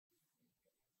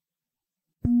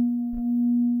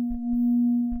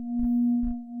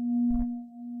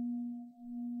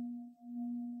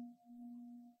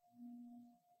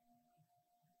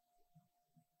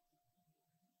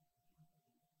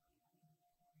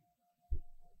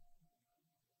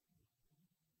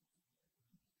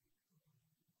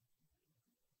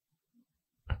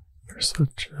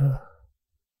such a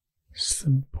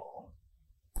simple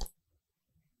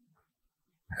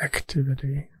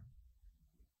activity.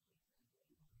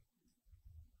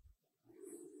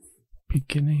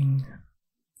 Beginning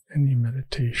any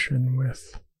meditation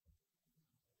with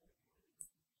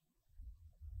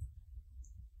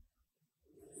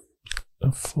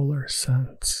a fuller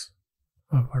sense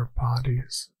of our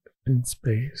bodies in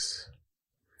space,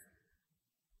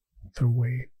 the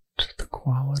weight, the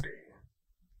quality,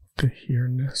 the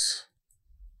here-ness.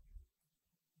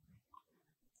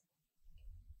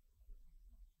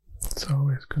 It's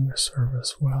always going to serve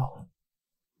us well.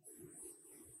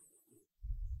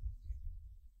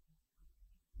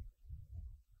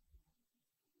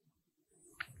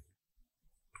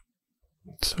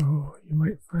 So you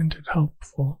might find it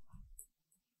helpful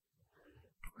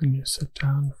when you sit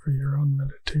down for your own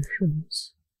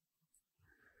meditations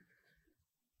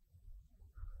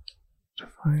to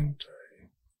find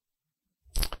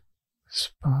a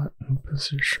spot and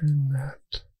position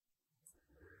that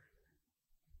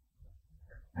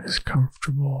is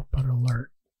comfortable but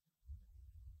alert.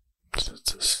 So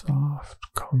it's a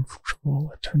soft,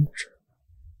 comfortable attention.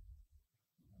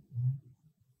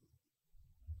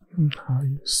 And how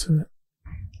you sit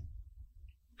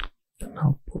can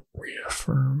help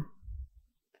reaffirm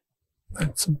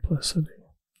that simplicity.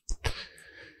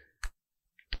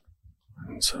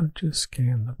 And so just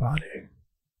scan the body.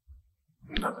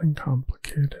 Nothing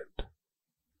complicated.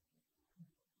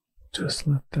 Just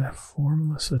let that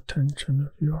formless attention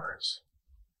of yours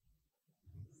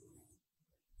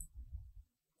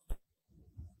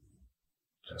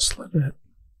just let it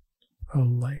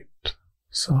alight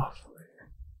softly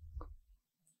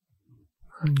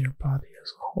on your body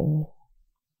as a whole.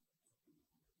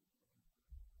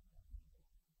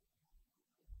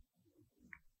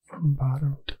 From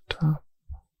bottom to top,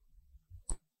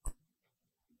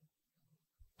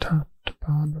 top to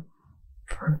bottom,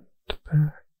 front to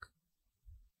back,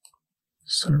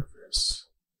 surface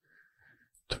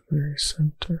to very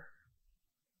center.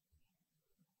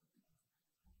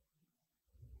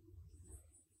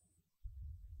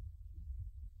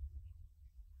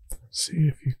 See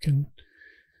if you can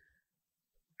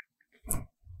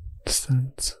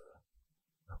sense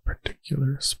a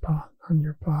particular spot on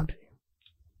your body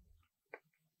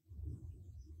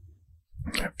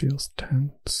that feels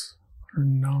tense or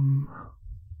numb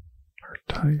or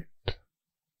tight.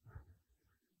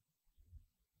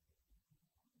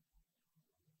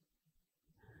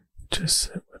 Just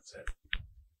sit with it.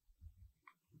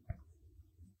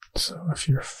 So if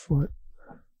your foot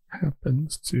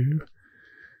happens to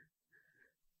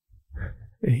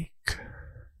ache,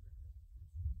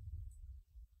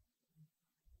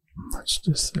 let's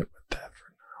just sit with that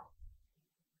for now,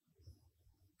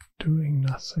 doing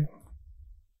nothing.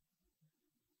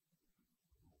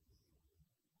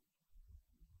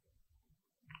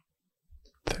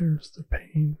 There's the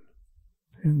pain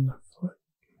in the foot.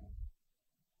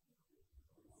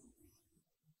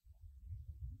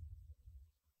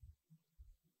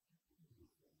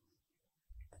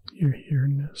 Your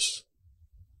here-ness,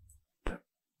 the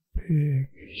big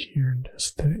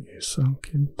here-ness that you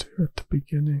sunk into at the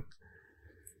beginning.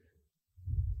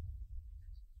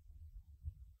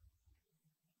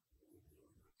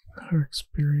 Our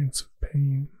experience of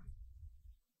pain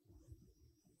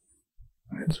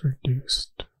is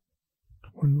reduced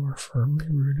when we're firmly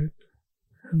rooted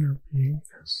in our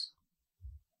beingness,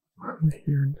 on the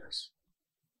here-ness.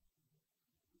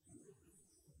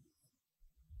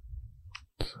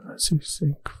 So as you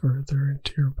sink further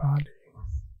into your body,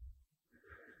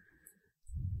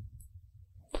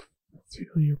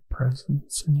 feel your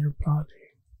presence in your body.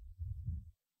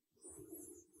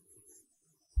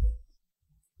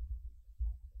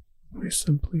 We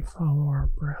simply follow our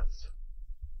breath.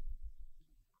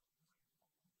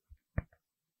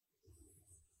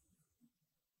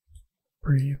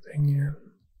 Breathing in,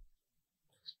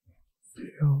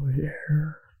 feel the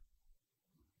air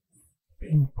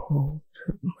being pulled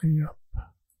gently up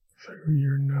through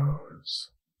your nose.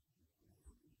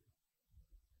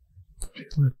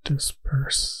 Feel it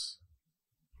disperse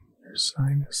your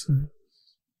sinuses.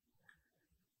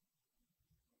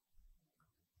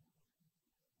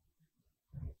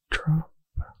 Drop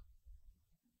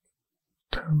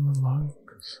down the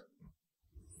lungs.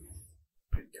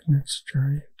 Begin its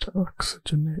journey to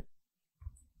oxygenate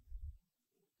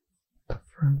the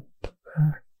front to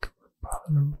back, the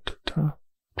bottom to top,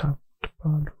 top to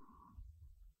bottom.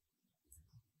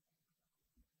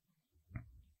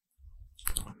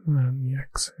 And then the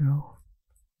exhale,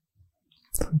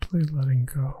 simply letting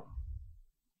go.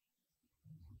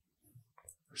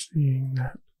 Seeing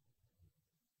that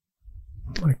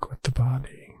Like with the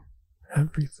body,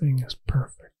 everything is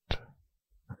perfect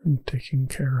and taken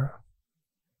care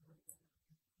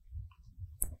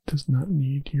of. It does not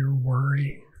need your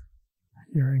worry,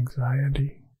 your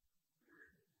anxiety,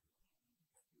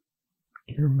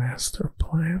 your master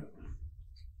plan.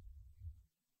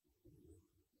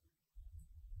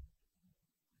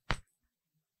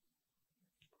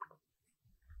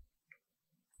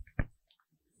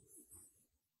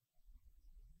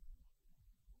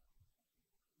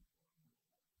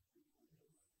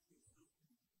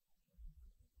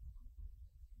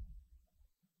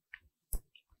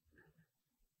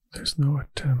 There's no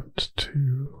attempt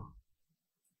to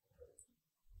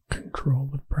control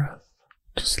the breath.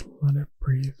 Just let it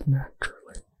breathe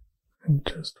naturally and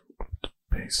just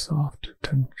pay soft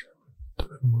attention to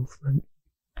the movement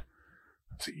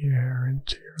of the air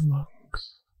into your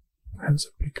lungs as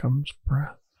it becomes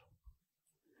breath,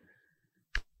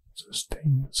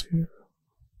 sustains you,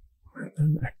 and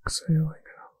then exhaling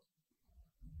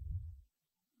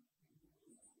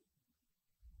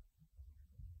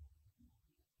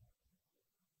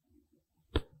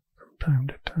out. From time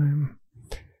to time,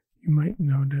 you might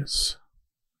notice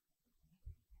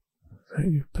that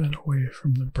you've been away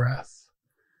from the breath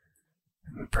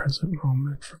in the present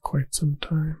moment for quite some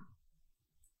time.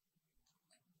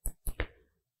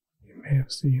 You may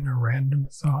have seen a random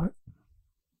thought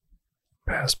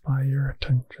pass by your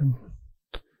attention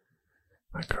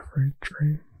like a freight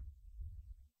train.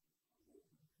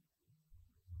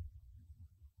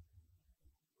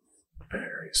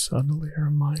 Very subtly, our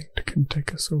mind can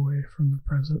take us away from the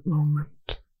present moment.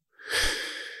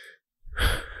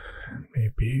 And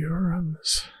maybe you're on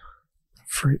this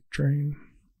freight train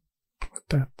with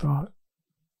that thought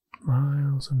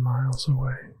miles and miles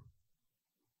away.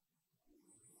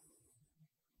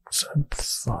 So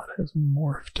this thought has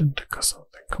morphed into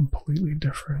something completely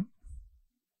different.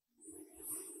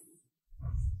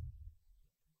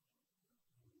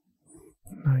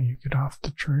 Now you get off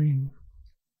the train.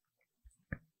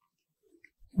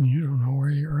 You don't know where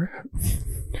you're at.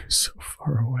 You're so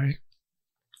far away.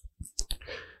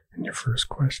 And your first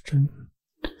question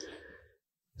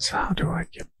is, how do I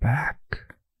get back?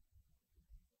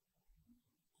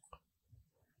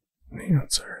 And the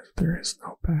answer is, there is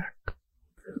no back.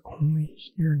 There's only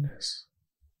here-ness.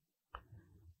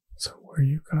 So where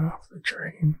you got off the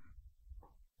train,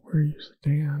 where you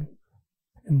stand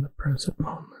in the present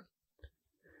moment,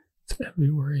 it's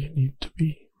everywhere you need to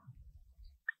be.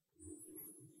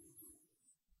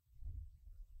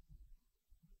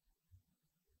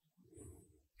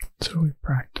 So we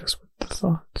practice with the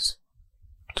thoughts,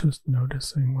 just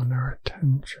noticing when our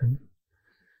attention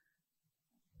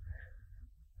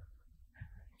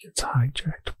gets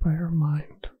hijacked by our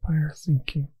mind, by our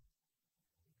thinking.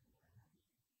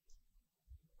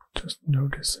 Just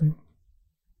noticing,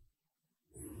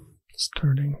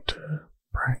 starting to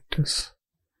practice.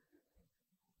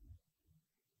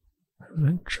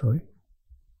 Eventually,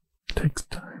 it takes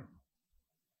time.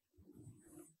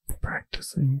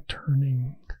 Practicing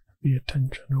turning the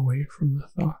attention away from the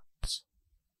thoughts.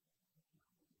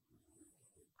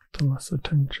 The less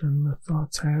attention the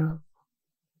thoughts have,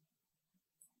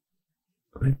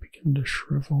 they begin to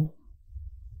shrivel.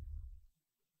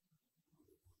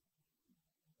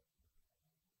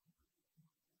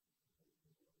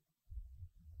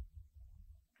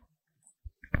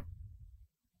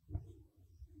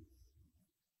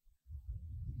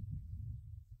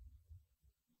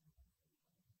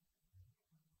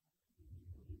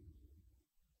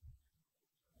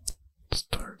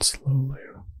 Start slowly,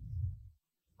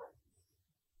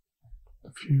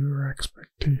 with fewer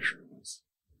expectations,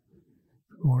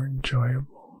 more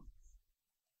enjoyable,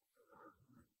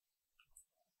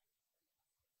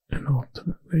 and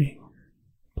ultimately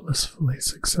blissfully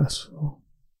successful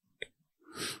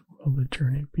will the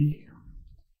journey be.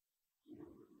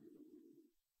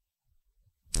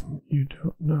 You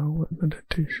don't know what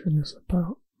meditation is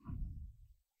about.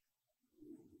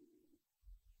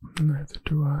 Neither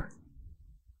do I.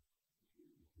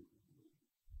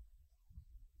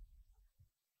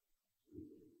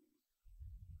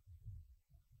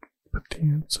 But the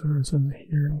answer is in the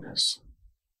here-ness.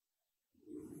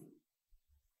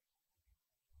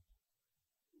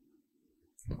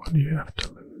 What do you have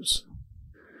to lose?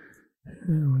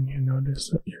 And when you notice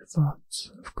that your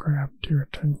thoughts have grabbed your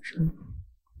attention,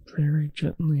 very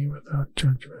gently, without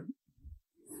judgment,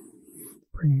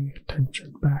 bring the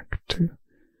attention back to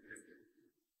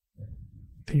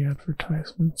the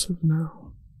advertisements of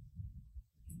now.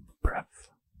 Breath,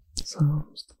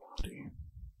 sounds, the body.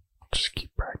 Just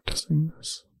keep practicing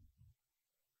this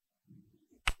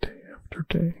day after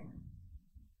day.